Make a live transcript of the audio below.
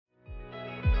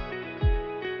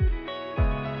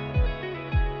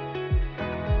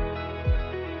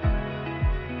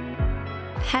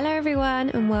Hello everyone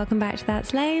and welcome back to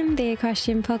That's Lame, the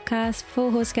Equestrian podcast for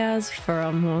horse girls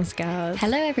from horse girls.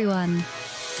 Hello everyone.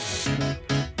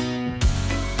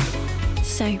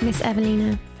 So Miss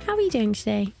Evelina, how are you doing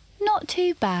today? Not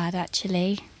too bad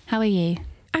actually. How are you?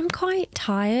 I'm quite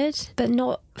tired, but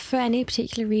not for any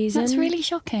particular reason. That's really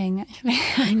shocking actually.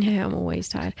 I know, I'm always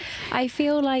tired. I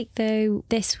feel like though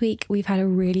this week we've had a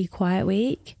really quiet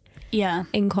week. Yeah.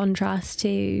 In contrast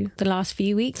to the last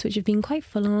few weeks, which have been quite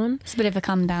full on. It's a bit of a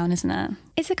come down, isn't it?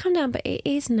 It's a come down, but it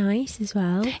is nice as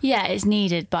well. Yeah, it's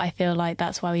needed, but I feel like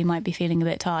that's why we might be feeling a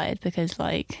bit tired because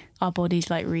like our body's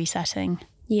like resetting.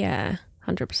 Yeah,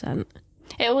 100%.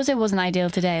 It also wasn't ideal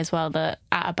today as well that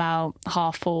at about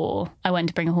 4:30 I went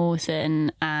to bring a horse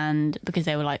in and because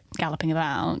they were like galloping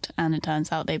about and it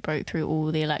turns out they broke through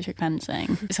all the electric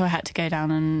fencing. So I had to go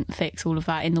down and fix all of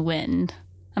that in the wind.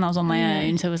 And I was on my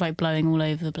own, so it was like blowing all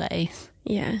over the place.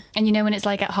 Yeah. And you know when it's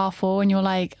like at 4:30 and you're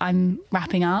like, I'm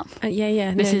wrapping up.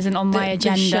 Yeah. This isn't on my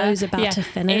agenda. The show's about to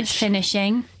finish. It's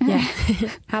finishing. Yeah.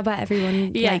 How about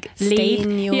everyone stay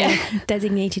in your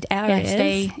designated areas?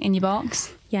 Stay in your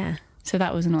box. Yeah. So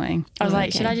that was annoying. I was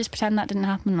like, should I just pretend that didn't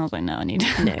happen? And I was like, no, I need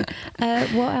to. No.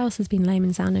 What else has been lame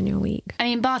and sound in your week? I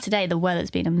mean, bar today, the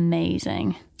weather's been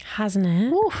amazing. Hasn't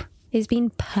it? Ooh. It's been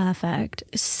perfect.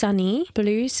 Sunny,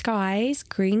 blue skies,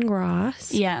 green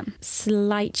grass. Yeah.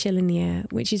 Slight chill in the air,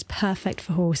 which is perfect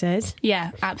for horses.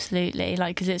 Yeah, absolutely.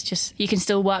 Like, because it's just, you can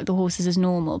still work the horses as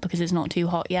normal because it's not too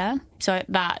hot yet. So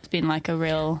that's been like a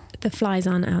real... The flies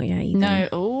aren't out yet either.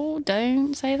 No,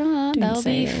 don't say that. They'll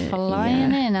be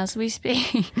flying in as we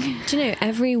speak. Do you know,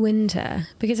 every winter,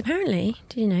 because apparently,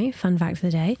 did you know, fun fact of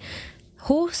the day,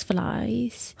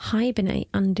 horseflies hibernate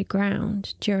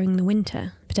underground during the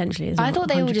winter, potentially. I thought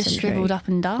they all just shriveled up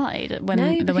and died when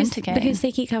the winter came. Because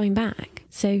they keep coming back.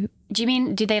 So, do you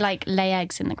mean, do they like lay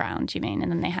eggs in the ground, do you mean,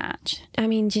 and then they hatch? I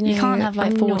mean, do you know... You can't have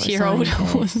like 40-year-old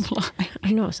horsefly.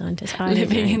 I'm not a scientist.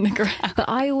 Living in the ground. But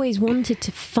I always wanted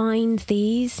to find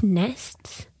these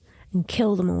nests and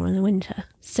kill them all in the winter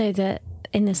so that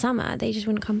in the summer they just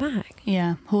wouldn't come back.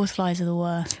 Yeah, horseflies are the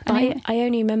worst. I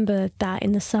only remember that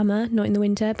in the summer, not in the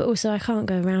winter, but also I can't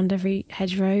go around every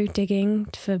hedgerow digging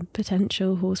for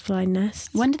potential horsefly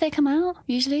nests. When do they come out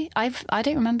usually? I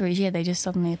don't remember each year, they just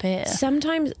suddenly appear.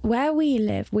 Sometimes where we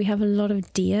live we have a lot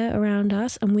of deer around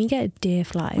us and we get deer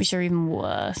flies. Which are even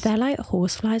worse. They're like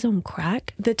horseflies on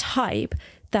crack. The type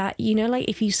that, you know, like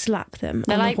if you slap them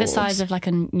they're on like the horse, the size of like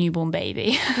a newborn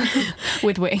baby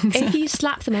with wings. If you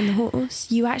slap them on the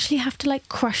horse, you actually have to like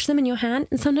crush them in your hand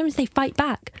and sometimes they fight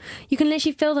back. You can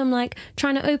literally feel them like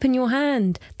trying to open your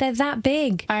hand. They're that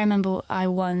big. I remember I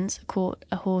once caught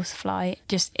a horsefly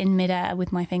just in midair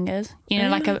with my fingers. You know,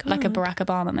 like a Barack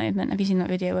Obama movement. Have you seen that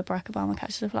video where Barack Obama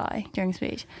catches a fly during a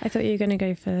speech? I thought you were going to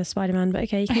go for Spider-Man, but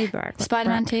okay, you can do Barack.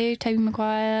 Spider-Man 2, Tobey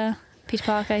Maguire, Peter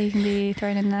Parker, he can be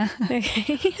thrown in there.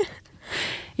 Okay.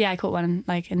 Yeah, I caught one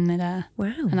like in midair.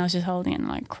 Wow. And I was just holding it and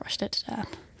like crushed it to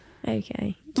death.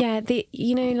 Okay. Yeah,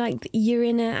 like your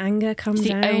inner anger comes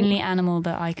out. It's the only animal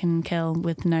that I can kill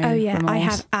with no remorse. I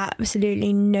have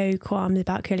absolutely no qualms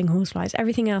about killing horseflies.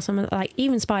 Everything else, I'm like,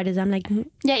 even spiders, I'm like...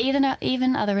 Yeah,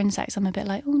 even other insects, I'm a bit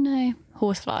like, oh no.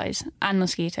 Horseflies and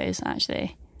mosquitoes,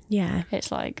 actually. Yeah.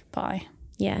 It's like, bye.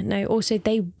 Yeah, no, also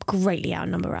they greatly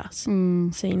outnumber us. So,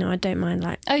 you know, I don't mind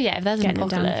like... Oh yeah, if there's an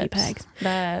apocalypse,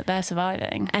 they're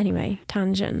surviving. Anyway,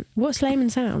 tangent. What's lame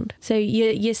and sound? So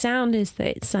your sound is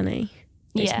that it's sunny.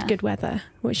 It's good weather.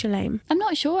 What's your lame? I'm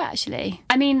not sure, actually.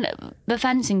 I mean, the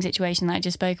fencing situation that I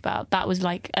just spoke about, that was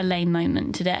like a lame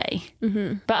moment today.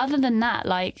 Mm-hmm. But other than that,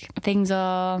 like, things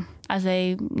are as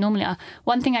they normally are.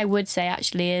 One thing I would say,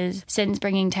 actually, is since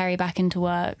bringing Terry back into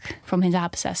work from his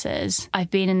abscesses,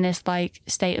 I've been in this, like,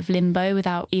 state of limbo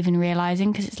without even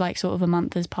realising, because it's, like, sort of a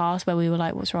month has passed where we were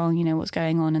like, what's wrong, you know, what's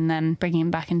going on, and then bringing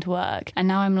him back into work. And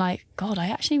now I'm like, God, I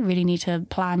actually really need to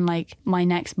plan, like, my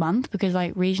next month, because,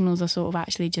 like, regionals are sort of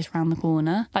actually just round the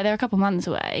corner. Like, they're a couple months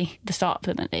away, the start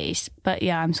of them at least. But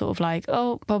yeah, I'm sort of like,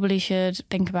 oh, probably should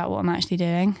think about what I'm actually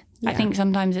doing. Yeah. I think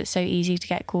sometimes it's so easy to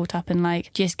get caught up in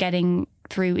like just getting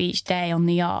through each day on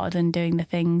the yard and doing the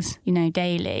things, you know,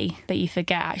 daily, that you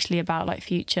forget actually about like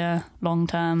future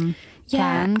long-term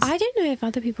plans. I don't know if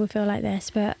other people feel like this,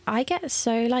 but I get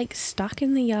so like stuck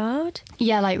in the yard.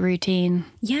 Yeah, like routine.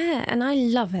 Yeah, and I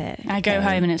love it. I go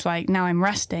home and it's like, now I'm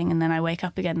resting, and then I wake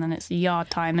up again and it's yard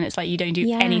time, and it's like you don't do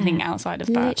anything outside of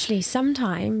that. Literally,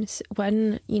 sometimes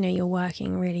when, you know, you're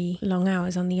working really long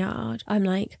hours on the yard, I'm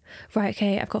like, right,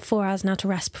 okay, I've got 4 hours now to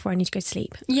rest before I need to go to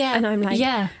sleep. Yeah. And I'm like,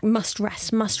 must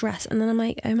rest. And then I'm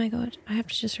like, oh my God, I have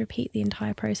to just repeat the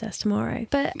entire process tomorrow.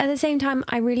 But at the same time,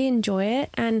 I really enjoy it.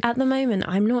 And at the moment, moment.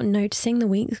 I'm not noticing the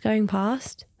weeks going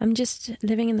past. I'm just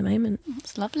living in the moment.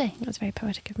 It's lovely. That's very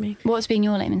poetic of me. What's been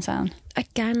your layman sound?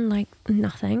 Again, like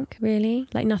nothing really.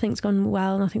 Like nothing's gone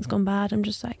well, nothing's gone bad. I'm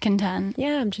just like Content.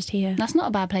 Yeah, I'm just here. That's not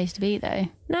a bad place to be, though.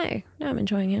 No, I'm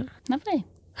enjoying it. Lovely.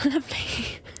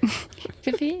 Lovely.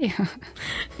 Good for you.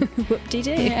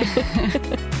 Whoop-de-doo.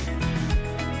 Yeah.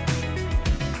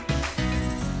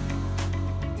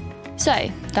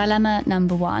 So, dilemma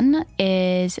number 1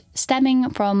 is stemming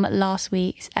from last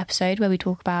week's episode where we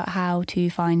talk about how to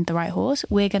find the right horse.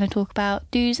 We're going to talk about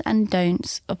do's and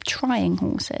don'ts of trying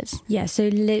horses. Yeah, so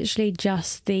literally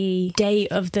just the day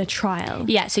of the trial.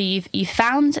 Yeah, so you've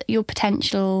found your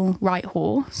potential right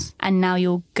horse and now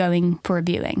you're going for a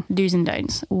viewing. Do's and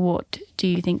don'ts. What do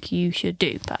you think you should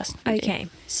do first? Okay,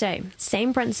 so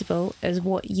same principle as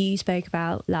what you spoke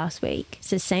about last week. It's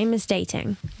the same as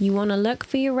dating. You want to look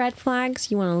for your red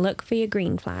flags, you want to look for your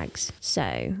green flags.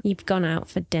 So you've gone out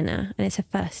for dinner and it's a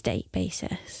first date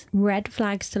basis. Red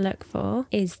flags to look for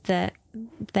is that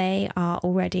they are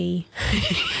already...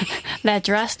 They're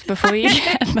dressed before you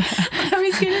get there. I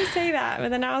was going to say that, but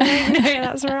then I was like, no,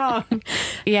 that's wrong.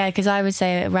 Yeah, because I would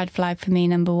say a red flag for me,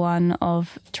 number 1,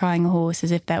 of trying a horse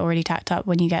is if they're already tacked up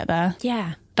when you get there.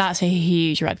 Yeah. That's a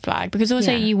huge red flag. Because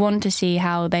also you want to see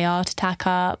how they are to tack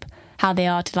up, how they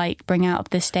are to like bring out of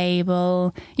the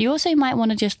stable. You also might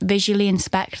want to just visually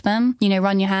inspect them, you know,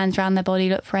 run your hands around their body,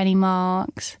 look for any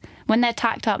marks. When they're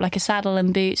tacked up, like a saddle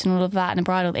and boots and all of that and a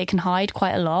bridle, it can hide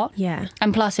quite a lot. Yeah.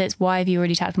 And plus it's, why have you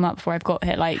already tacked them up before I've got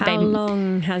here? Like, how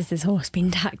long has this horse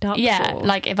been tacked up yeah, for?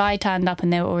 like if I turned up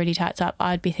and they were already tacked up,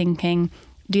 I'd be thinking,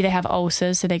 do they have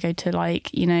ulcers so they go to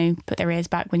like, you know, put their ears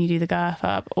back when you do the girth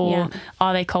up? Or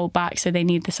are they cold back so they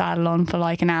need the saddle on for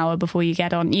like an hour before you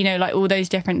get on? You know, like all those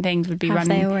different things would be have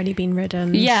running. Have they already been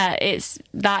ridden? Yeah,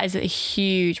 that is a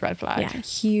huge red flag. Yeah,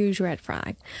 huge red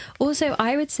flag. Also,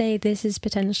 I would say this is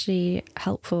potentially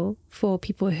helpful for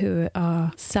people who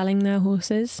are selling their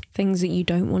horses, things that you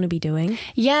don't want to be doing.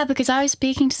 Yeah, because I was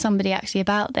speaking to somebody actually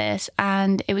about this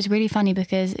and it was really funny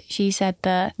because she said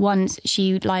that once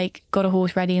she like got a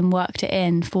horse ready and worked it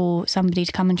in for somebody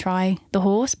to come and try the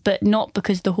horse, but not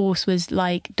because the horse was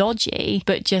like dodgy,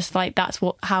 but just like that's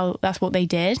what they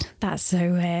did. That's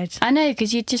so weird. I know,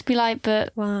 because you'd just be like,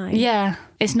 but why? Yeah,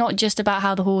 it's not just about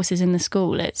how the horse is in the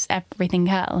school, it's everything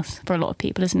else for a lot of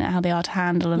people, isn't it? How they are to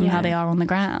handle and how they are on the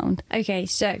ground. Okay,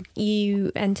 so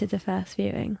you entered the first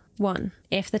viewing. 1,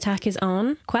 if the tack is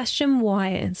on, question why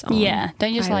it's on. Yeah,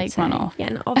 don't just like run off. Yeah,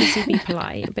 and obviously be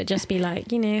polite, but just be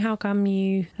like, you know, how come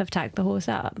you have tacked the horse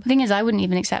up? The thing is, I wouldn't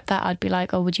even accept that. I'd be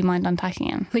like, oh, would you mind untacking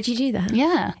him? Would you do that?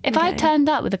 Yeah. If I turned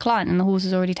up with a client and the horse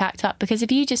was already tacked up, because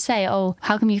if you just say, oh,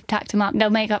 how come you've tacked him up,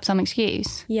 they'll make up some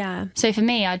excuse. Yeah. So for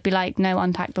me, I'd be like, no,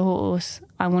 untack the horse.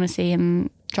 I want to see him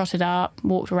trotted up,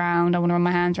 walked around, I want to run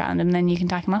my hands around, and then you can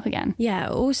tack him up again. Yeah,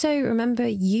 also remember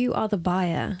you are the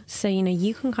buyer, so you know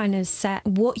you can kind of set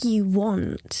what you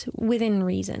want within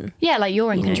reason. Yeah, like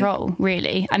you're in control,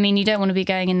 really. I mean, you don't want to be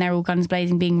going in there all guns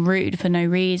blazing, being rude for no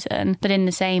reason, but in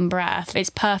the same breath, it's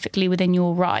perfectly within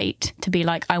your right to be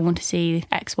like, I want to see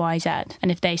X, Y, Z.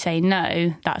 And if they say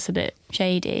no, that's a bit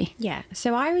shady. Yeah,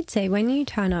 so I would say when you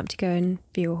turn up to go and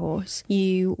view a horse,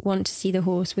 you want to see the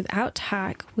horse without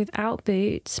tack, without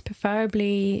boots,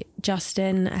 preferably just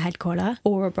in a head collar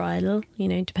or a bridle, you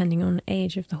know, depending on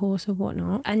age of the horse or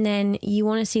whatnot. And then you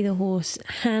want to see the horse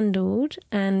handled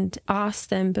and ask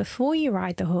them before you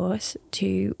ride the horse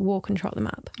to walk and trot them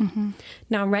up. Mm-hmm.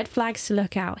 Now, red flags to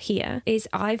look out here is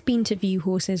I've been to view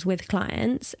horses with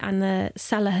clients and the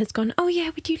seller has gone, oh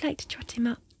yeah, would you like to trot him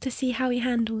up to see how he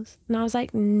handles? And I was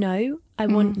like, no, I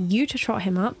want you to trot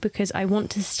him up because I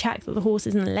want to check that the horse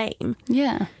isn't lame.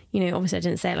 Yeah. You know, obviously I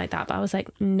didn't say it like that, but I was like,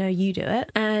 no, you do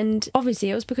it. And obviously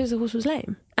it was because the horse was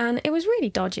lame. And it was really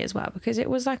dodgy as well because it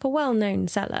was like a well-known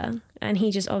seller. And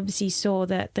he just obviously saw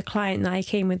that the client that I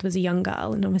came with was a young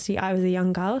girl. And obviously I was a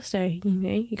young girl. So, you know,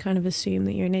 you kind of assume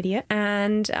that you're an idiot.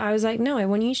 And I was like, no, I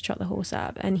want you to trot the horse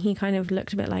up. And he kind of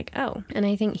looked a bit like, oh. And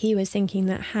I think he was thinking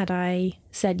that had I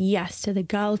said yes to the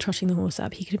girl trotting the horse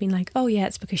up, he could have been like, oh yeah,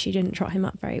 it's because she didn't trot him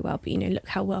up very well. But, you know, look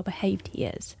how well behaved he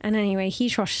is. And anyway, he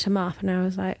trotted him up and I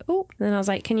was like, oh. And then I was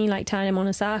like, can you like turn him on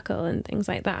a circle and things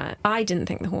like that? I didn't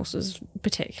think the horse was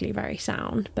particularly very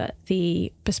sound, but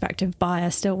the prospective buyer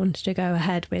still wanted to go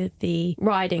ahead with the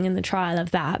riding and the trial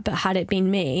of that. But had it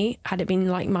been me, had it been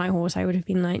like my horse, I would have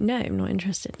been like, no, I'm not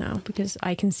interested now because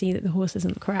I can see that the horse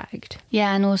isn't correct.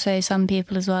 Yeah, and also some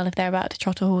people as well, if they're about to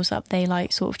trot a horse up, they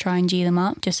like sort of try and G them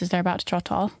up just as they're about to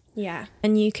trot off. Yeah.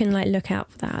 And you can like look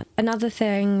out for that. Another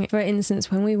thing, for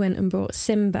instance, when we went and brought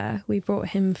Simba, we brought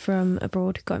him from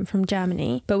abroad, got him from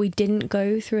Germany, but we didn't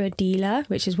go through a dealer,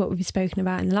 which is what we've spoken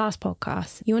about in the last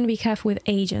podcast. You want to be careful with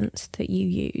agents that you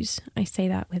use. I say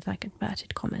that with like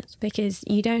inverted commas, because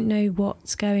you don't know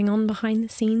what's going on behind the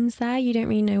scenes there. You don't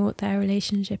really know what their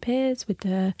relationship is with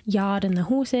the yard and the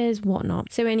horses,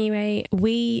 whatnot. So anyway,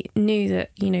 we knew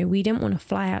that, you know, we didn't want to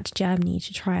fly out to Germany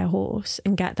to try a horse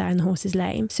and get there and the horse is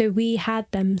lame. So we had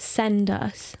them send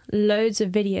us loads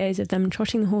of videos of them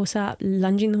trotting the horse up,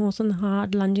 lunging the horse on the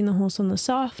hard, lunging the horse on the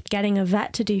soft, getting a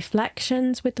vet to do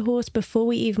flexions with the horse before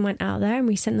we even went out there. And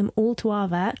we sent them all to our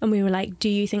vet and we were like, do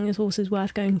you think this horse is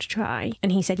worth going to try?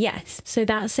 And he said yes. So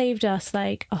that saved us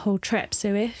like a whole trip.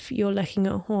 So if you're looking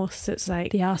at a horse that's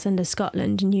like the arse end of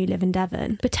Scotland and you live in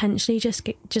Devon, potentially just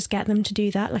get them to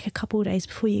do that like a couple of days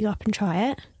before you go up and try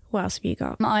it. What else have you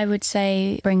got? I would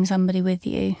say bring somebody with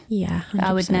you. Yeah, 100%.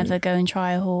 I would never go and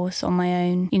try a horse on my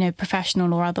own, you know,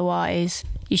 professional or otherwise.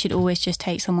 You should always just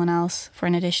take someone else for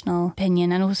an additional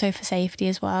opinion, and also for safety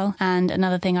as well. And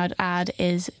another thing I'd add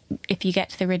is if you get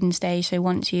to the ridden stage, so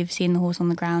once you've seen the horse on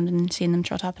the ground and seen them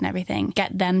trot up and everything,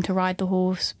 get them to ride the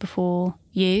horse before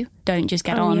you. Don't just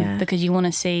get on, because you want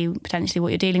to see potentially what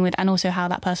you're dealing with and also how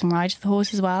that person rides the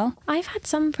horse as well. I've had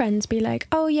some friends be like,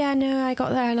 oh yeah, no, I got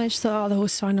there and I just thought, oh, the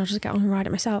horse is fine, I'll just get on and ride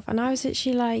it myself. And I was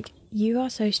actually like, you are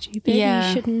so stupid. Yeah.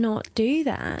 You should not do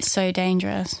that. It's so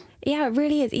dangerous. Yeah, it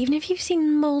really is. Even if you've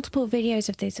seen multiple videos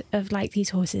of like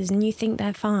these horses and you think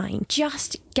they're fine,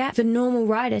 just get the normal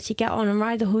rider to get on and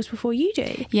ride the horse before you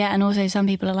do. Yeah, and also some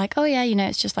people are like, oh yeah, you know,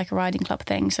 it's just like a riding club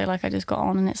thing. So like I just got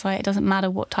on, and it's like, it doesn't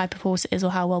matter what type of horse it is or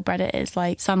how well bred it is.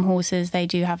 Like some horses, they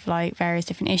do have like various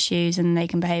different issues and they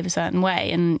can behave a certain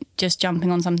way, and just jumping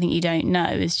on something you don't know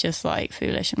is just like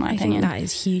foolish in my opinion. I think that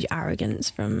is huge arrogance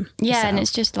from yourself, and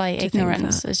it's just like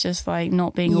ignorance. It's just like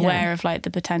not being aware of like the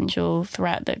potential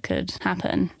threat that could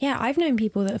happen. Yeah, I've known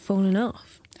people that have fallen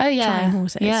off. Oh yeah, trying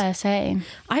horses. Yeah, same.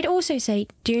 I'd also say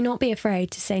do not be afraid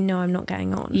to say no, I'm not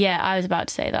going on. Yeah, I was about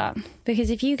to say that.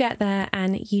 Because if you get there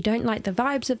and you don't like the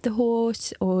vibes of the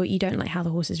horse, or you don't like how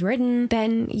the horse is ridden,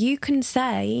 then you can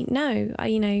say no.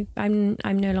 I'm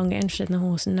no longer interested in the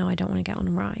horse, and no, I don't want to get on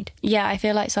a ride. Yeah, I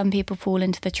feel like some people fall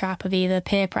into the trap of either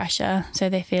peer pressure, so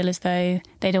they feel as though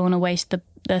they don't want to waste the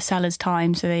seller's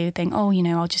time, so they think, oh, you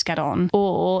know, I'll just get on,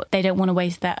 or they don't want to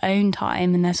waste their own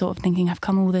time and they're sort of thinking, I've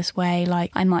come all this way,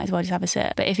 like I might as well just have a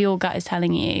sit. But if your gut is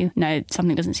telling you, no,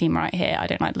 something doesn't seem right here, I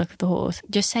don't like the look of the horse,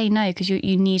 just say no, because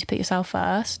you need to put yourself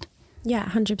first. Yeah,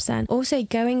 100%. Also,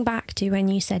 going back to when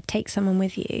you said take someone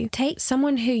with you, take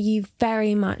someone who you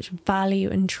very much value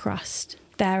and trust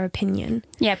their opinion.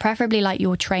 Yeah, preferably like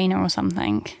your trainer or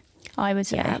something, I would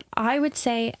say. Yeah, I would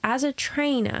say as a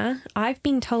trainer, I've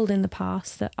been told in the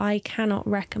past that I cannot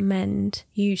recommend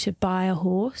you to buy a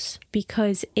horse,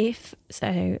 because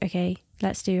okay,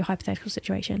 let's do a hypothetical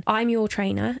situation. I'm your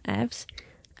trainer, Evs,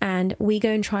 and we go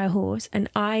and try a horse, and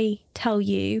I tell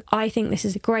you, I think this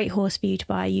is a great horse for you to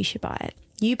buy, you should buy it.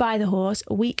 You buy the horse,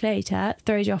 a week later,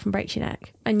 throws you off and breaks your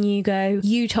neck. And you go,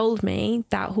 you told me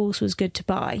that horse was good to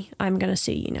buy. I'm going to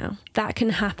sue you now. That can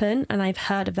happen, and I've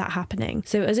heard of that happening.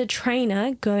 So as a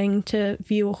trainer going to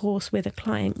view a horse with a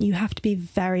client, you have to be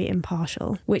very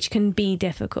impartial, which can be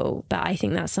difficult, but I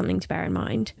think that's something to bear in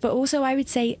mind. But also I would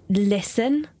say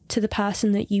listen to the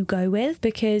person that you go with,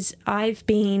 because I've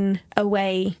been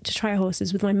away to try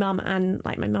horses with my mum and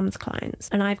like my mum's clients,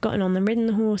 and I've gotten on them, ridden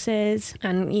the horses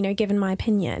and, you know, given my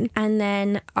opinion, and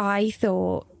then I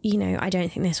thought, you know, I don't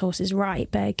think this horse is right.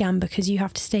 But again, because you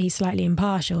have to stay slightly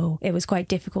impartial, it was quite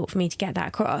difficult for me to get that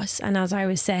across. And as I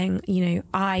was saying, you know,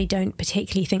 I don't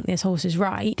particularly think this horse is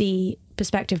right, the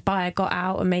prospective buyer got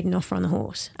out and made an offer on the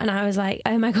horse. And I was like,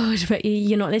 oh my God, but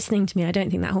you're not listening to me. I don't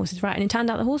think that horse is right. And it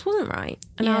turned out the horse wasn't right.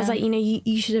 And I was like, you know,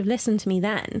 you should have listened to me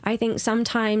then. I think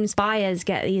sometimes buyers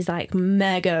get these like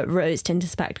mega rose tinted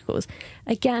spectacles.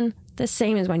 Again, the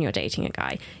same as when you're dating a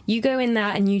guy. You go in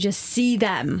there and you just see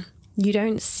them. You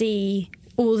don't see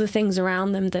all the things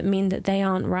around them that mean that they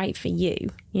aren't right for you,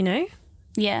 you know?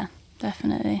 Yeah,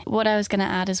 definitely. What I was going to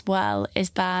add as well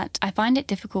is that I find it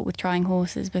difficult with trying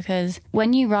horses, because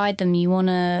when you ride them, you want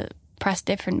to press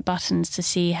different buttons to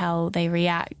see how they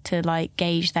react, to like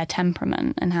gauge their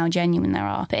temperament and how genuine they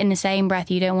are. But in the same breath,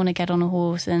 you don't want to get on a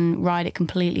horse and ride it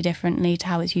completely differently to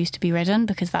how it's used to be ridden,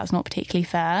 because that's not particularly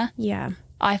fair. Yeah.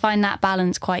 I find that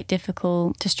balance quite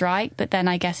difficult to strike, but then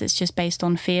I guess it's just based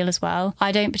on feel as well.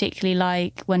 I don't particularly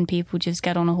like when people just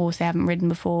get on a horse they haven't ridden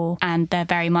before and they're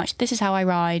very much, this is how I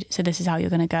ride, so this is how you're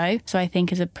going to go. So I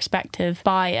think as a prospective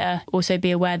buyer, also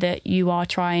be aware that you are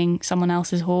trying someone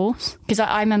else's horse. Because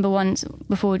I remember once,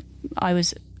 before I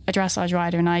was a dressage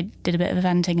rider and I did a bit of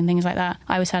eventing and things like that.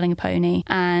 I was selling a pony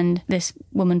and this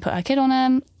woman put her kid on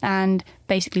him and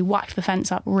basically whacked the fence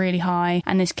up really high,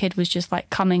 and this kid was just like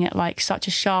coming at like such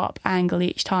a sharp angle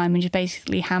each time and just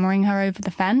basically hammering her over the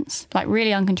fence, like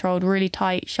really uncontrolled, really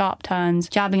tight, sharp turns,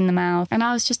 jabbing the mouth. And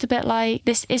I was just a bit like,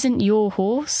 this isn't your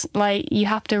horse, like you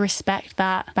have to respect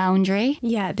that boundary.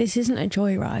 Yeah, this isn't a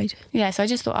joyride. Yeah, so I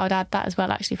just thought I'd add that as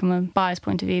well, actually, from a buyer's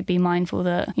point of view. Be mindful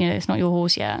that, you know, it's not your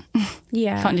horse yet.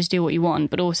 Yeah. You can't just do what you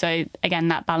want, but also again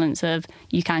that balance of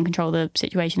you can control the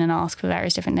situation and ask for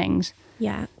various different things.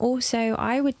 Yeah. Also,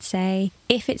 I would say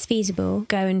if it's feasible,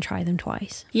 go and try them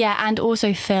twice. Yeah, and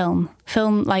also film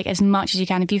like as much as you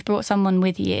can. If you've brought someone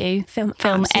with you, film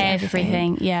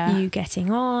everything. Yeah, you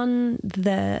getting on,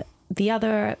 the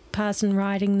other person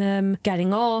riding them,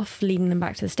 getting off, leading them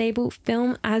back to the stable.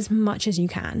 Film as much as you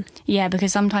can. Yeah,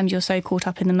 because sometimes you're so caught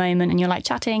up in the moment and you're like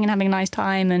chatting and having a nice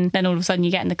time, and then all of a sudden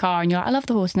you get in the car and you're like, I love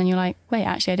the horse, and then you're like, wait,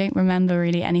 actually I don't remember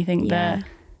really anything that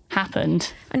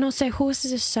happened. And also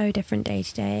horses are so different day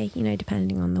to day, you know,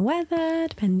 depending on the weather,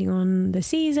 depending on the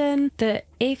season, that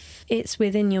if it's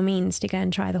within your means to go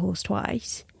and try the horse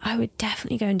twice, I would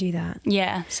definitely go and do that.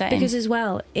 Yeah, same. Because as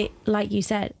well, it, like you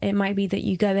said, it might be that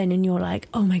you go in and you're like,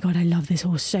 oh my God, I love this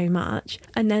horse so much.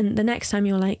 And then the next time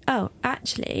you're like, oh,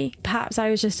 actually, perhaps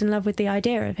I was just in love with the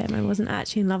idea of him. I wasn't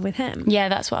actually in love with him. Yeah,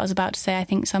 that's what I was about to say. I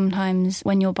think sometimes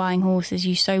when you're buying horses,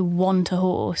 you so want a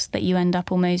horse that you end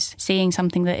up almost seeing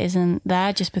something that isn't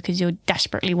there just because you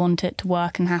desperately want it to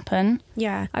work and happen.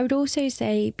 Yeah. I would also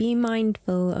say be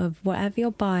mindful of whatever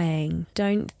you're buying.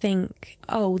 Don't think,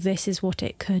 oh, this is what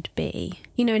it could be.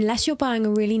 You know, unless you're buying a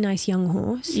really nice young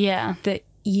horse. Yeah. That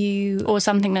you... Or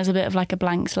something that's a bit of like a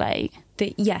blank slate.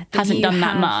 That hasn't done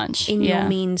that much. In your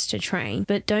means to train.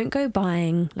 But don't go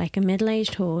buying like a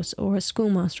middle-aged horse or a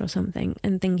schoolmaster or something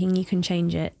and thinking you can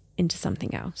change it into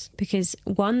something else. Because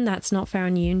one, that's not fair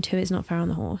on you, and two, it's not fair on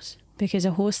the horse. Because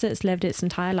a horse that's lived its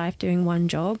entire life doing one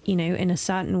job, you know, in a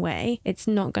certain way, it's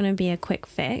not going to be a quick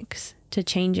fix to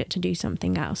change it to do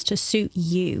something else, to suit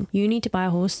you. You need to buy a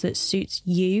horse that suits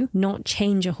you, not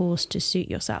change a horse to suit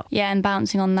yourself. Yeah, and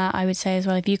bouncing on that, I would say as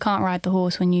well, if you can't ride the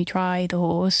horse when you try the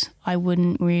horse, I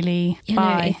wouldn't really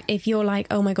buy. No, if you're like,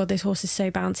 oh my God, this horse is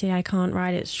so bouncy, I can't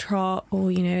ride its trot,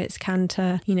 or, you know, its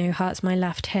canter, you know, hurts my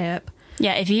left hip.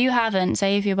 Yeah, if you haven't,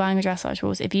 say if you're buying a dressage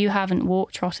horse, if you haven't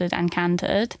walked, trotted and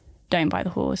cantered, don't buy the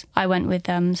horse. I went with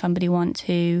somebody once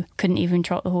who couldn't even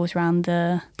trot the horse around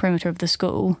the perimeter of the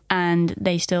school, and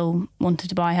they still wanted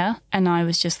to buy her. And I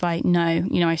was just like, no,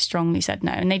 you know, I strongly said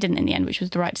no. And they didn't in the end, which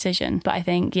was the right decision. But I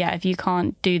think, yeah, if you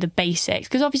can't do the basics,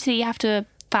 because obviously you have to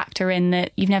factor in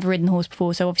that you've never ridden the horse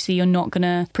before, so obviously you're not going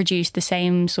to produce the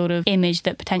same sort of image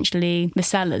that potentially the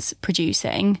seller's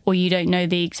producing, or you don't know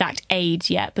the exact aids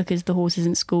yet because the horse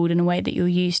isn't schooled in a way that you're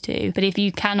used to. But if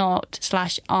you cannot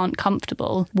 / aren't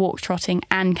comfortable walk, trotting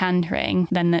and cantering,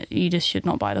 then that you just should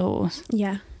not buy the horse.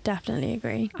 Yeah. Definitely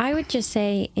agree. I would just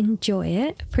say enjoy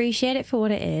it, appreciate it for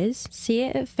what it is, see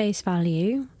it at face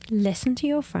value, listen to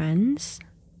your friends'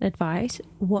 advice,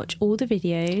 watch all the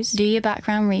videos, do your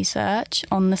background research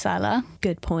on the seller.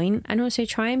 Good point. And also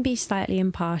try and be slightly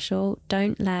impartial.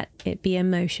 Don't let it be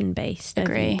emotion based.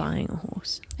 Agree. Of you buying a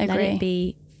horse. Agree. Let it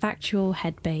be factual,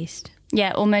 head based.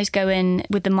 Yeah, almost go in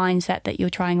with the mindset that you're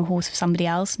trying a horse for somebody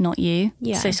else, not you.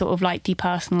 Yeah. So sort of like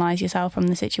depersonalise yourself from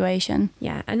the situation.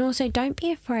 Yeah, and also don't be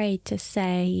afraid to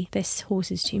say, this horse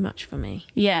is too much for me.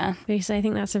 Yeah. Because I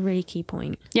think that's a really key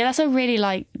point. Yeah, that's a really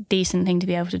like decent thing to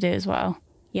be able to do as well.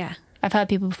 Yeah. I've heard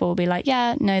people before be like,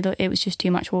 yeah, no, it was just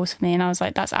too much horse for me. And I was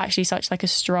like, that's actually such like a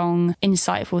strong,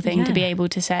 insightful thing to be able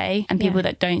to say. And people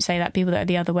that don't say that, people that are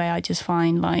the other way, I just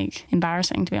find like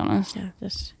embarrassing, to be honest. Yeah,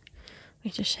 we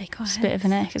just shake our heads. It's a bit of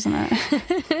an ick, isn't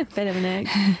it? Bit of an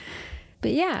ick.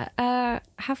 But yeah,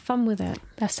 have fun with it.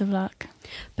 Best of luck.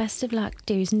 Best of luck,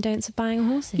 do's and don'ts of buying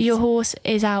horses. Your horse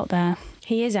is out there.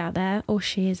 He is out there, or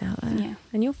she is out there. Yeah.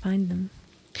 And you'll find them.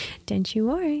 Don't you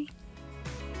worry.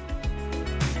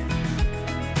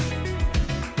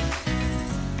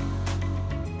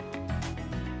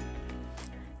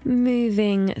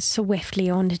 Moving swiftly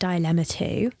on to dilemma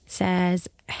 2, says,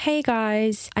 hey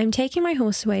guys, I'm taking my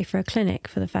horse away for a clinic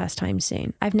for the first time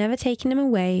soon. I've never taken him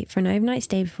away for an overnight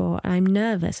stay before, and I'm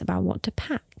nervous about what to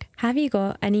pack. Have you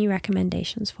got any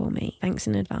recommendations for me? Thanks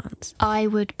in advance. I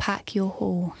would pack your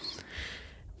horse.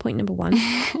 Point number 1,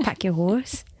 pack your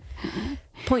horse.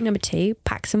 point number 2,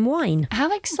 pack some wine.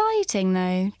 How exciting,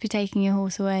 though, to be taking your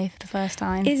horse away for the first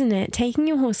time. Isn't it? Taking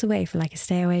your horse away for like a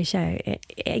stay away show,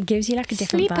 it gives you like a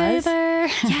different buzz.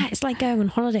 Sleepover. Yeah, it's like going on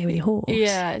holiday with your horse.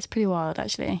 Yeah, it's pretty wild,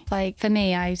 actually. Like, for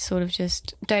me, I sort of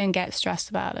just don't get stressed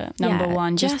about it. Number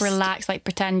one, just relax, like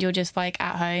pretend you're just like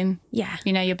at home. Yeah.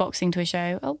 You know, you're boxing to a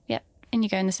show. Oh, yep. And you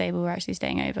go in the stable, we're actually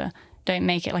staying over. Don't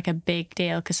make it like a big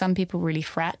deal, because some people really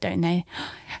fret, don't they?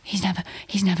 He's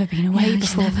never been away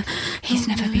before. He's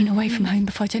never been away from home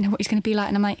before. I don't know what he's going to be like.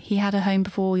 And I'm like, he had a home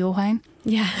before your home.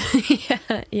 Yeah.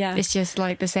 yeah. It's just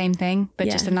like the same thing, but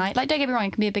just a night. Like, don't get me wrong,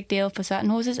 it can be a big deal for certain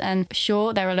horses. And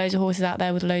sure, there are loads of horses out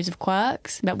there with loads of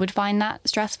quirks that would find that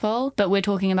stressful. But we're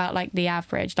talking about like the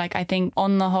average. Like, I think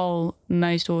on the whole,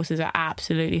 most horses are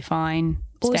absolutely fine.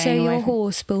 Also, your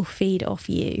horse will feed off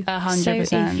you. 100%.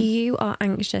 So if you are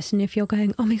anxious and if you're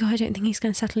going, oh my God, I don't think he's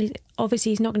going to settle.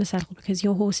 Obviously, he's not going to settle because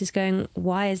your horse is going,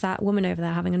 why is that woman over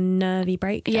there having a nervy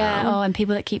breakdown? Yeah, and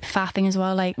people that keep faffing as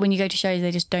well. Like, when you go to shows,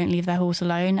 they just don't leave their horse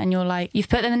alone. And you're like, you've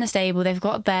put them in the stable, they've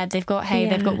got a bed, they've got hay,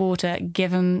 they've got water. Give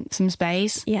them some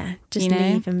space. Yeah, just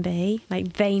leave them be.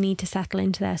 Like, they need to settle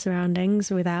into their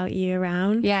surroundings without you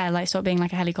around. Yeah, like, stop being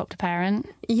like a helicopter parent.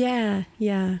 Yeah,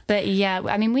 yeah. But yeah,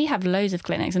 I mean, we have loads of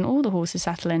clinics and all the horses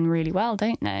settle in really well,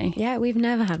 don't they? Yeah, we've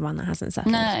never had one that hasn't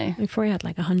settled. No. We've probably had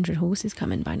like 100 horses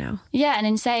come in by now. Yeah, and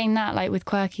in saying that, like with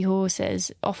quirky horses,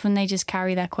 often they just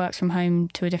carry their quirks from home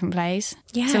to a different place.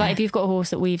 Yeah. So like if you've got a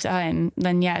horse that weaves at home,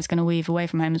 then yeah, it's going to weave away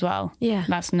from home as well. Yeah.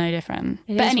 That's no different.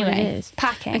 It but is anyway, what it is.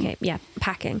 packing. Okay, yeah,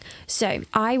 packing. So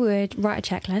I would write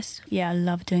a checklist. Yeah, I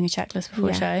love doing a checklist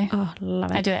before a show. Oh,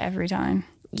 love it. I do it every time.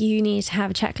 You need to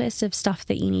have a checklist of stuff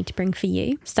that you need to bring for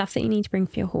you, stuff that you need to bring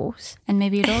for your horse. And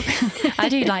maybe your dog. I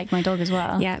do like my dog as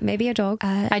well. Yeah, maybe your dog.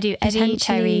 I do Eddie,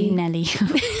 Cherry, Nelly.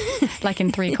 Like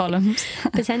in 3 columns.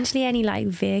 Potentially any like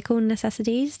vehicle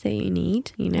necessities that you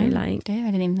need, you know, like... I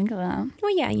didn't even think of that.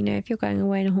 Well, yeah, you know, if you're going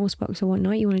away in a horse box or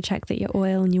whatnot, you want to check that your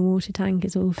oil and your water tank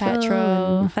is all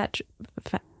full.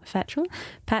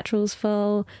 Petrol's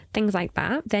full, things like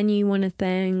that. Then you want to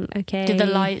think, okay, do the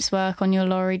lights work on your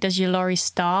lorry? Does your lorry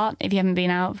start if you haven't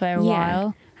been out for a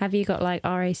while? Have you got like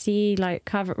RAC, like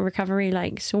recovery,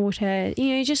 like sorter?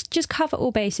 You know, just cover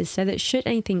all bases so that should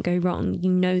anything go wrong, you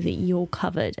know that you're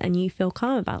covered and you feel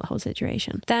calm about the whole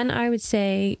situation. Then I would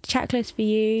say checklist for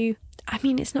you. I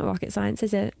mean, it's not rocket science,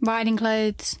 is it? Riding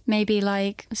clothes, maybe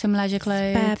like some leisure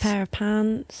clothes. Spare pair of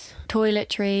pants.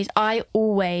 Toiletries. I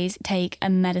always take a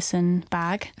medicine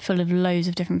bag full of loads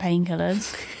of different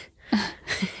painkillers.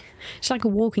 She's like a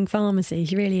walking pharmacy,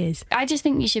 she really is. I just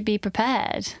think you should be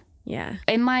prepared. Yeah.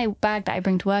 In my bag that I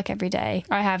bring to work every day,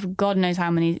 I have God knows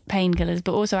how many painkillers,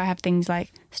 but also I have things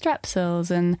like strepsils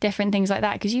and different things like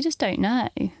that because you just don't know.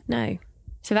 No.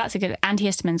 So that's a good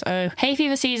antihistamines. Oh, hay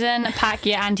fever season, pack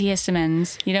your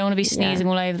antihistamines. You don't want to be sneezing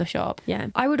all over the shop. Yeah.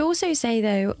 I would also say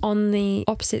though, on the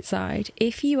opposite side,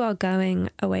 if you are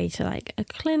going away to like a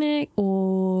clinic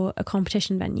or a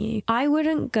competition venue, I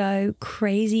wouldn't go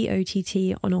crazy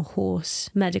OTT on a horse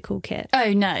medical kit.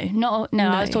 Oh no,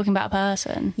 I was talking about a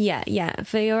person. Yeah,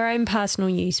 for your own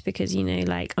personal use, because you know,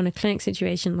 like on a clinic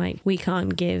situation, like we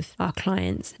can't give our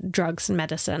clients drugs and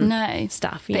medicine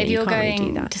stuff. But if you're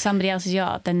going to somebody else's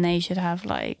yard, then they should have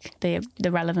like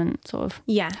the relevant sort of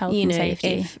health and safety.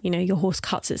 If you know your horse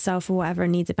cuts itself or whatever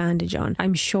and needs a bandage on,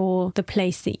 I'm sure the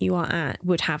place that you are at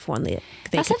would have one that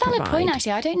they That's could a valid provide. point,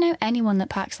 actually. I don't know anyone that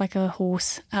packs like a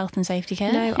horse health and safety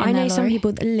kit. No, I know some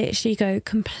people that literally go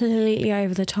completely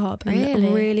over the top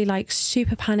and really like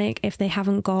super panic if they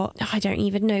haven't got, I don't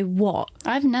even know what.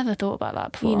 I've never thought about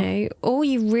that before. You know, all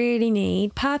you really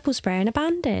need, purple spray and a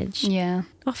bandage. Yeah.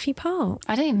 Off you pop.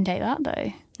 I don't even take that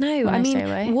though. No, I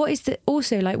mean, what's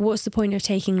the point of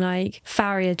taking like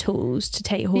farrier tools to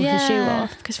take a horse's shoe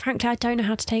off? Because frankly, I don't know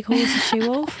how to take a horse's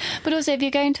shoe off. But also, if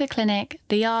you're going to a clinic,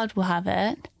 the yard will have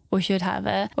it or should have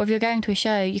it. Or if you're going to a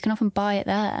show, you can often buy it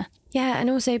there. Yeah,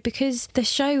 and also because the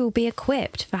show will be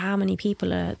equipped for how many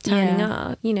people are turning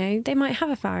up, you know, they might have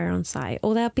a farrier on site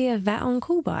or there'll be a vet on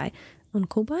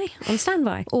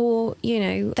standby, or you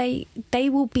know, they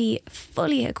will be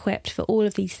fully equipped for all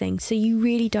of these things, so you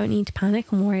really don't need to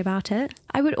panic and worry about it.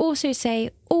 I would also say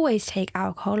always take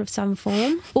alcohol of some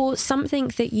form or something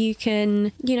that you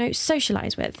can, you know,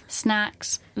 socialise with.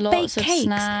 Snacks, lots of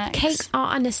snacks. Cakes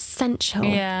are an essential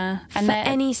and for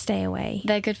any stay away.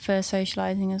 They're good for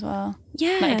socialising as well.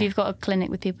 Yeah. Like if you've got a clinic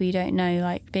with people you don't know,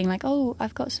 like being like, oh,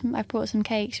 I've brought some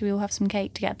cake, should we all have some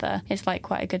cake together? It's like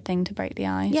quite a good thing to break the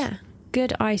ice. Yeah.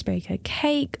 Good icebreaker.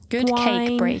 Cake, good wine.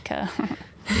 Cake breaker.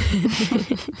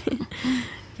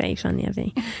 Very funny of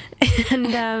me. And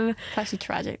it's actually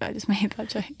tragic that I just made that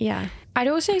joke. Yeah. I'd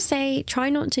also say try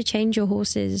not to change your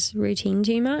horse's routine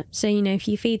too much. So, you know, if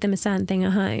you feed them a certain thing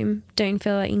at home, don't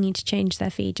feel like you need to change their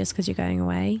feed just because you're going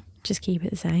away. Just keep it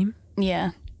the same.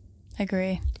 Yeah,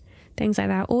 agree. Things like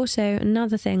that. Also,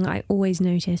 another thing I always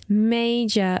notice,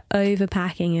 major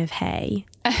overpacking of hay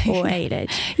or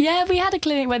haylage. Yeah, we had a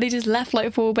clinic where they just left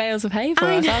like 4 bales of hay for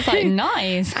us. I was like,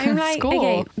 nice. I'm like, Score.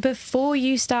 okay, before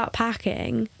you start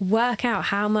packing, work out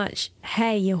how much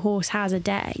hay your horse has a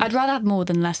day. I'd rather have more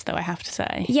than less, though, I have to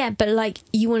say. Yeah, but like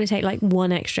you want to take like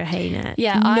 1 extra hay net.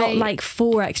 Yeah, not like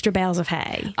 4 extra bales of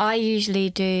hay. I usually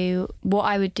do what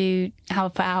I would do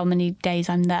for how many days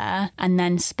I'm there, and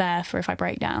then spare for if I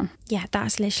break down. Yeah,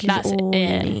 that's literally all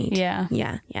you need.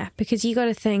 Yeah. Because you got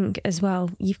to think as well,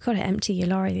 you've got to empty your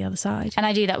lorry the other side. And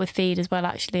I do that with feed as well,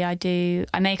 actually.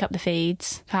 I make up the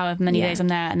feeds for however many days I'm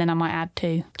there, and then I might add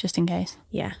 2 just in case.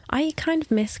 Yeah. I kind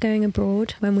of miss going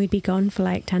abroad when we'd be gone for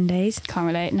like 10 days. Can't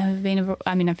relate. Never been abroad.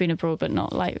 I mean, I've been abroad, but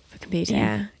not like for competing.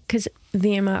 Yeah. Because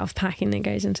the amount of packing that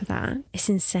goes into that, it's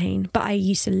insane. But I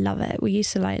used to love it. We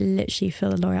used to like literally fill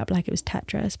the lorry up like it was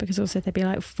Tetris, because also there'd be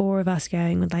like 4 of us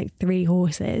going with like 3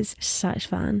 horses. Such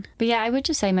fun. But yeah, I would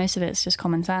just say most of it's just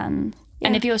common sense. Yeah.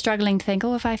 And if you're struggling to think,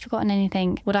 oh, have I forgotten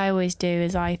anything? What I always do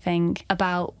is I think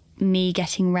about me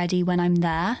getting ready when I'm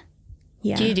there.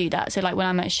 Yeah. Do you do that? So like when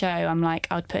I'm at a show, I'm like,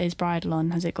 I would put his bridle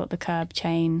on. Has it got the curb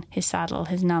chain, his saddle,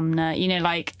 his numnah? You know,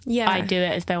 like I do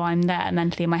it as though I'm there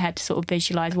mentally in my head to sort of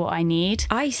visualise what I need.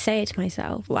 I say it to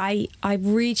myself. I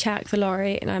recheck the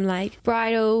lorry and I'm like,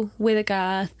 bridle with a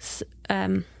girth.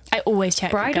 I always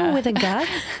check bridle with a girth,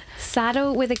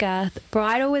 saddle with a girth,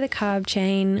 bridle with a curb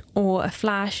chain or a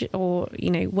flash, or you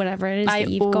know, whatever it is that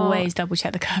you've got. I always double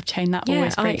check the curb chain. That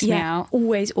always freaks me out.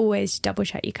 Always double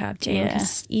check your curb chain, because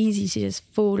it's easy to just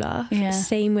fall off. Yeah.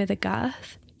 Same with a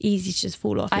girth, easy to just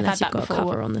fall off unless you've got a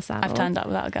cover on the saddle. I've turned up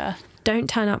without a girth. Don't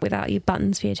turn up without your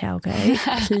buttons for your tailgate,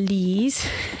 please.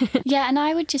 Yeah, and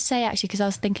I would just say, actually, because I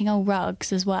was thinking,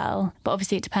 rugs as well. But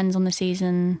obviously it depends on the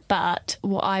season. But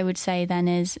what I would say then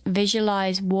is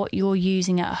visualise what you're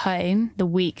using at home the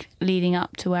week leading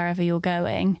up to wherever you're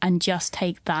going, and just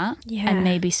take that and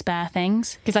maybe spare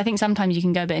things. Because I think sometimes you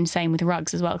can go a bit insane with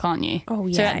rugs as well, can't you? Oh,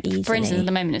 yeah, so, easily. For instance, at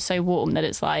the moment it's so warm that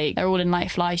it's like they're all in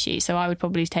like fly sheets. So I would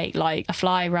probably take like a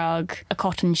fly rug, a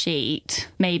cotton sheet,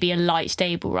 maybe a light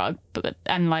stable rug. But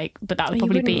that would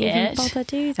probably be it. Bother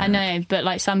do that. I know, but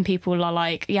like some people are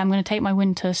like, I'm going to take my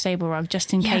winter stable rug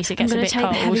just in case it gets a bit cold.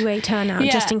 I'm going to take the heavyweight turnout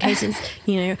just in case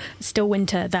it's still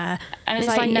winter there. And it's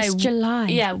like, no, it's July.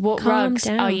 Yeah, what Calm rugs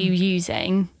down. are you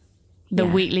using the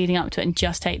week leading up to it, and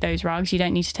just take those rugs. You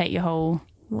don't need to take your whole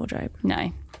wardrobe.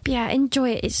 No. But yeah, enjoy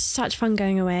it. It's such fun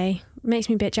going away. Makes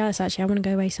me a bit jealous, actually. I want to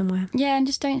go away somewhere. Yeah, and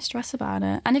just don't stress about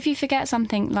it. And if you forget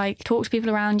something, like talk to people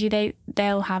around you.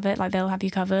 They'll have it. Like they'll have you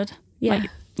covered. Yeah.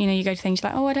 Like, you know, you go to things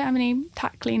like, I don't have any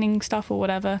tack cleaning stuff or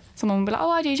whatever. Someone will be like,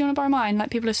 I do. Do you want to borrow mine? Like,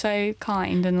 people are so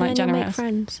kind and like generous. Make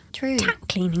friends. True. Tack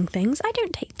cleaning things. I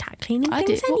don't take tack cleaning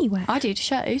things anywhere. I do to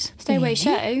shows. Stay away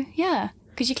show. Yeah.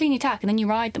 Because you clean your tack and then you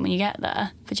ride them when you get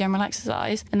there for general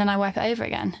exercise, and then I wipe it over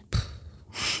again.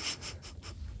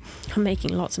 I'm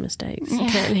making lots of mistakes,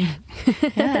 clearly.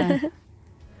 Yeah.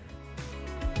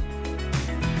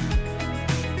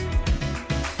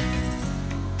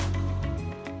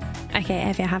 Okay,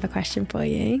 Evie, I have a question for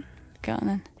you. Go on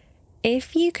then.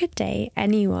 If you could date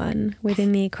anyone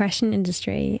within the equestrian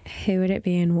industry, who would it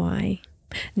be and why?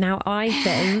 Now, I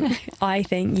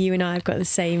think you and I have got the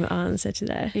same answer to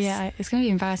this. Yeah, it's going to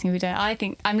be embarrassing if we don't. I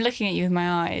think I'm looking at you with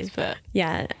my eyes, but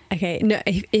yeah. Okay. No,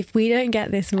 if we don't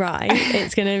get this right,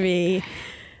 it's going to be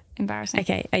embarrassing.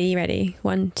 Okay, are you ready?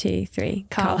 1, 2, 3.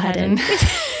 Carl Hedden.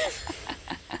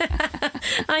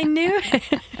 I knew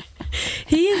it.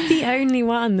 He is the only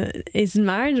one that is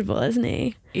marriageable, isn't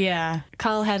he? Yeah.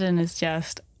 Carl Hedden is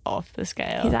just off the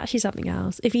scale. He's actually something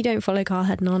else. If you don't follow Carl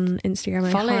Hedden on Instagram,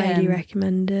 I highly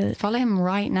recommend it. Follow him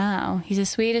right now. He's a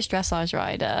Swedish dressage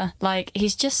rider. Like,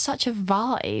 he's just such a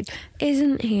vibe.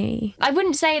 Isn't he? I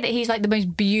wouldn't say that he's like the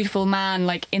most beautiful man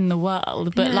like in the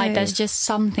world, but like there's just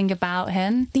something about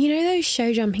him. You know those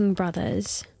show jumping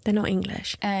brothers? They're not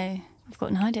English. Oh. I've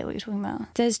got no idea what you're talking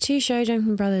about. There's 2 show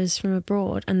jumping brothers from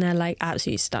abroad and they're like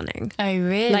absolutely stunning. Oh,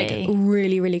 really? Like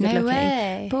really, really good looking.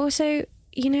 Way. But also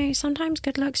you know, sometimes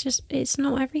good looks it's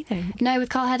not everything. No, with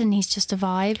Carl Hedden, he's just a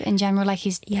vibe in general. Like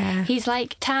he's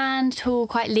like tanned, tall,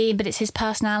 quite lean, but it's his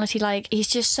personality. Like he's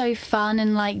just so fun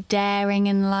and like daring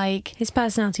and like his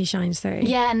personality shines through.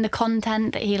 Yeah, and the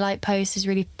content that he like posts is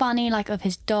really funny, like of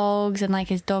his dogs, and like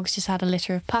his dogs just had a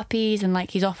litter of puppies, and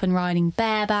like he's often riding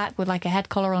bareback with like a head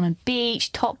collar on a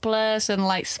beach, topless, and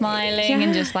like smiling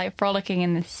and just like frolicking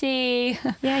in the sea.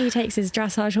 Yeah, he takes his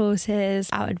dressage horses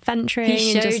out adventuring.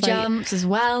 He show jumps as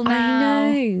well now.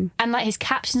 I know. And like his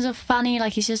captions are funny,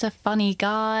 like he's just a funny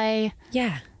guy.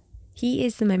 Yeah, he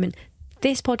is the moment.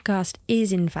 This podcast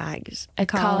is in fact a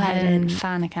Carl Hedden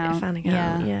fan account.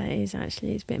 Yeah, it is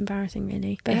actually. It's a bit embarrassing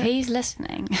really. But if he's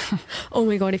listening. Oh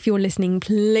my God, if you're listening,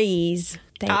 please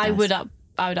date us. I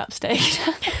would upstage.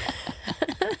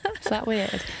 Is that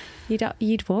weird?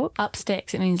 You'd what? Up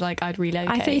sticks. It means like I'd relocate.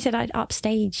 I thought you said I'd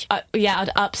upstage. Yeah, I'd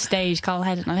upstage Carl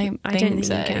Hedden. I don't think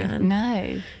so. You can.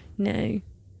 No.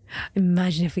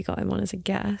 Imagine if we got him on as a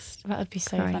guest. That would be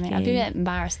so funny. I'd be a bit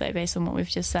embarrassed though, based on what we've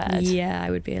just said. Yeah,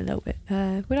 I would be a little bit.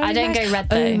 I don't go red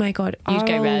though. Oh my God, you'd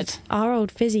go red. Our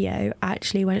old physio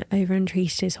actually went over and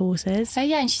treated his horses. Oh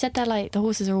yeah, and she said they're like the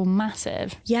horses are all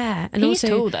massive. Yeah, and he's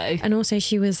tall though. And also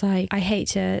she was like, I hate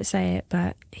to say it,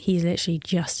 but he's literally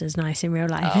just as nice in real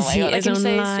life as he is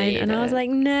online. And I was like,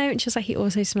 no. And she was like, he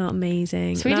also smelled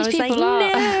amazing. Swedish people are.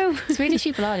 No. Swedish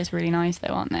people are just really nice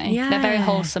though, aren't they? Yeah, they're very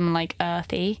wholesome, like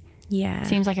earthy. Yeah.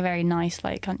 Seems like a very nice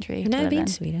like country. I've never been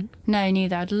to Sweden. No,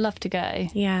 neither. I'd love to go.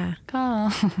 Yeah.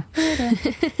 Carl.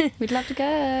 We'd love to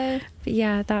go. But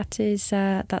yeah, that's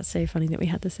so funny that we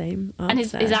had the same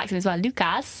answer. And his accent as well.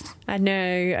 Lucas. I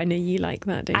know you like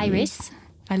that, don't you? Iris.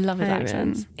 I love his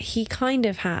accent. He kind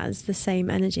of has the same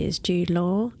energy as Jude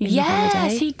Law in The Holiday.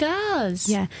 Yes, he does.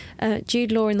 Yeah.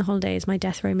 Jude Law in The Holiday is my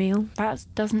death row meal. That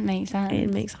doesn't make sense.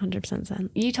 It makes 100%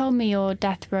 sense. You told me your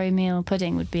death row meal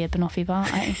pudding would be a banoffee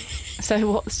pie.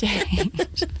 So what's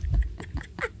changed?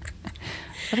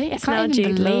 I can't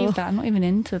even believe that. I'm not even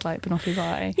into like banoffee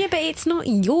pie. Yeah, but it's not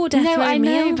your death row meal. No, I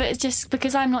know, but it's just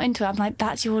because I'm not into it. I'm like,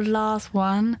 that's your last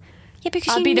one. Yeah,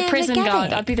 because I'd be the prison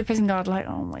guard. It. I'd be the prison guard, like,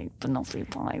 oh my banoffee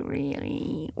pie,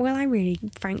 really? Well, I really,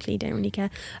 frankly, don't really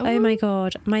care. Ooh. Oh my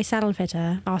God, our saddle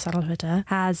fitter,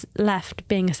 has left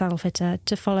being a saddle fitter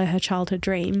to follow her childhood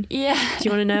dream. Yeah. Do you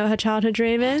want to know what her childhood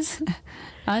dream is?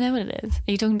 I know what it is.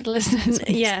 Are you talking to the listeners?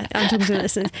 Yeah, I'm talking to the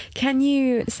listeners. Can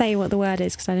you say what the word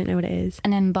is? Because I don't know what it is.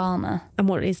 An embalmer. And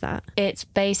what is that? It's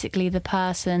basically the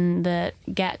person that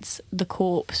gets the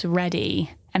corpse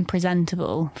ready and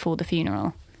presentable for the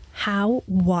funeral. How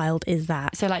wild is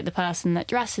that? So like the person that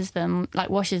dresses them, like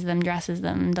washes them, dresses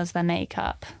them, does their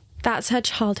makeup. That's her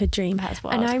childhood dream. That's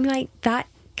wild. And I'm like, that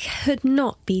could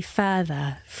not be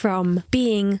further from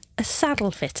being a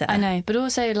saddle fitter. I know, but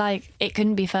also like it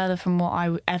couldn't be further from what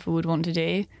I ever would want to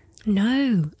do.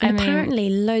 No. And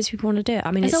apparently loads of people want to do it. I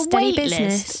mean, it's steady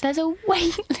business. There's a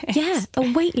wait list. Yeah,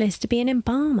 a wait list to be an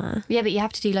embalmer. Yeah, but you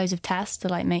have to do loads of tests to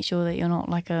like make sure that you're not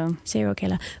like a serial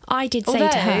killer. I did say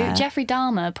to her, Jeffrey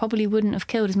Dahmer probably wouldn't have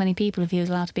killed as many people if he was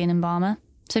allowed to be an embalmer.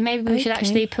 So maybe we should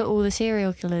actually put all the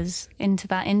serial killers into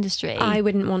that industry. I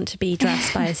wouldn't want to be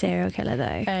dressed by a serial killer,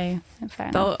 though. Oh, fair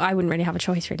enough. But I wouldn't really have a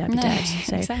choice, really. I'd be dead.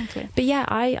 So. Exactly. But yeah,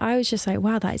 I was just like,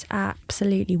 wow, that is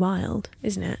absolutely wild,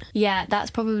 isn't it? Yeah, that's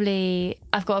probably...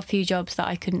 I've got a few jobs that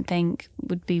I couldn't think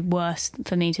would be worse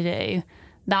for me to do.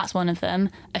 That's one of them.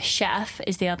 A chef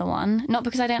is the other one. Not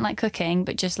because I don't like cooking,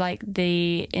 but just like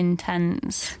the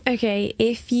intense. Okay,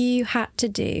 if you had to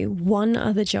do one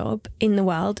other job in the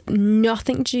world,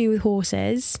 nothing to do with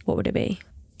horses, what would it be?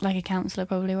 Like a counsellor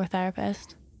probably, or a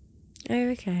therapist. Oh,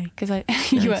 okay. Because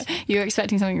you were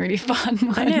expecting something really fun.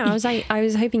 I know. I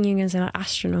was hoping you were going to say like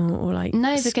astronaut or like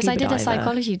no, because I did a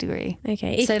psychology degree.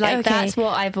 Okay. So like that's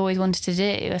what I've always wanted to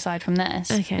do aside from this.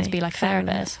 Okay. Is be like a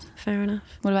therapist. Fair enough.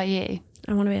 What about you?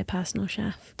 I want to be a personal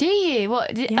chef. Do you?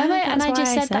 What? Yeah, and I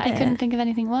just said that I couldn't think of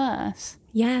anything worse.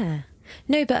 Yeah.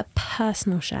 No, but a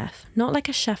personal chef, not like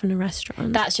a chef in a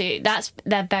restaurant. That's true.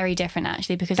 They're very different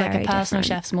actually, because like a personal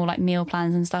chef's more like meal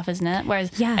plans and stuff, isn't it?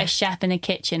 Whereas a chef in a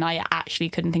kitchen, I actually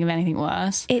couldn't think of anything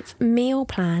worse. It's meal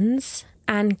plans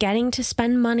and getting to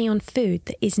spend money on food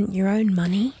that isn't your own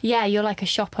money. Yeah, you're like a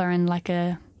shopper and like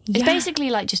a... It's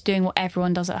basically like just doing what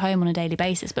everyone does at home on a daily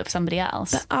basis, but for somebody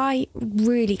else. But I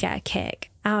really get a kick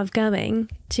out of going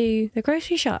to the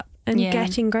grocery shop and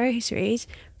getting groceries,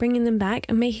 bringing them back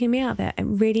and making me out of it. It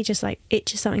really just like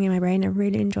itches something in my brain. I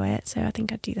really enjoy it. So I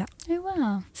think I'd do that. Oh,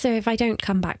 wow. So if I don't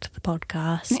come back to the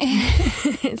podcast,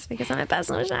 it's because I'm a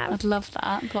personal chef. I'd love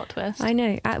that. Plot twist. I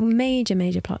know. A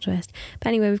major plot twist. But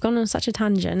anyway, we've gone on such a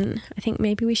tangent. I think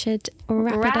maybe we should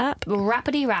wrap it up.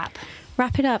 Rappity rap.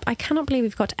 Wrap it up. I cannot believe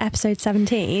we've got to episode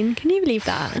 17. Can you believe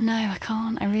that? No, I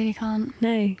can't. I really can't. No.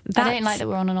 I don't like that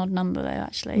we're on an odd number, though,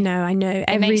 actually. No, I know.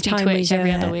 It makes me twitch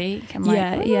every other week. I'm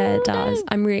like, yeah, it does.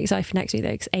 I'm really excited for next week,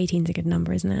 though, because 18 is a good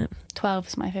number, isn't it? 12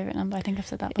 is my favourite number. I think I've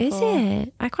said that before. Is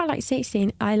it? I quite like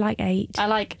 16. I like 8. I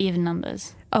like even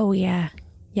numbers. Oh, yeah.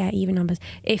 Yeah, even numbers.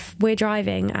 If we're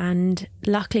driving, and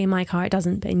luckily in my car it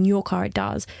doesn't, but in your car it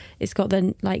does, it's got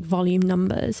the like volume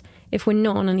numbers. If we're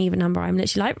not on an even number, I'm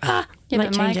literally like, Yeah,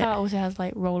 but my car also has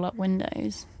like roll up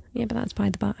windows. Yeah, but that's by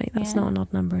the by. That's not an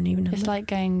odd number, an even number. It's like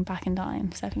going back in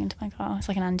time, stepping into my car. It's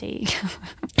like an antique.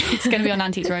 It's going to be on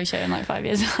Antiques Roadshow in like 5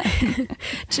 years.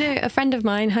 Do you know, a friend of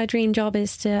mine, her dream job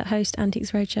is to host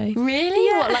Antiques Roadshow. Really?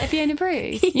 Yeah. What, like Fiona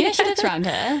Bruce? You know she lives around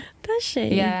here. Does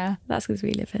she? Yeah. That's because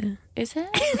we live here. Is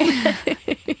it?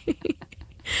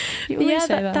 You always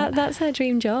say that. That's her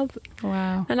dream job.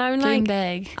 Wow. And I'm dream like,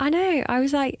 big. I know. I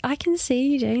was like, I can see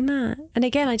you doing that. And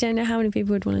again, I don't know how many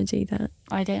people would want to do that.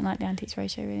 I don't like the Antiques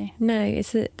Roadshow, really. No,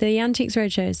 it's the Antiques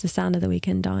Roadshow is the sound of the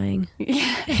weekend dying,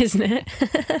 isn't it?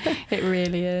 It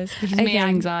really is. It gives me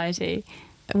anxiety.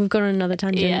 We've gone on another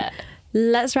tangent. Yeah.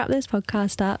 Let's wrap this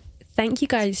podcast up. Thank you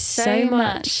guys so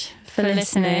much for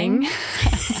listening.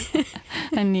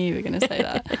 I knew you were going to say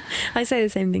that. I say the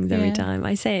same things every time.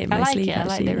 I say it in my sleep. I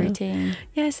like the routine.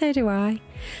 Yeah, so do I.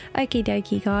 Okie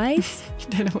dokie, guys. I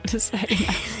don't know what to say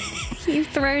now. You've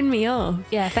thrown me off.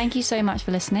 Yeah, thank you so much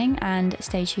for listening, and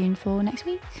stay tuned for next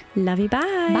week. Love you.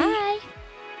 Bye.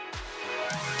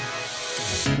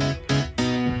 Bye.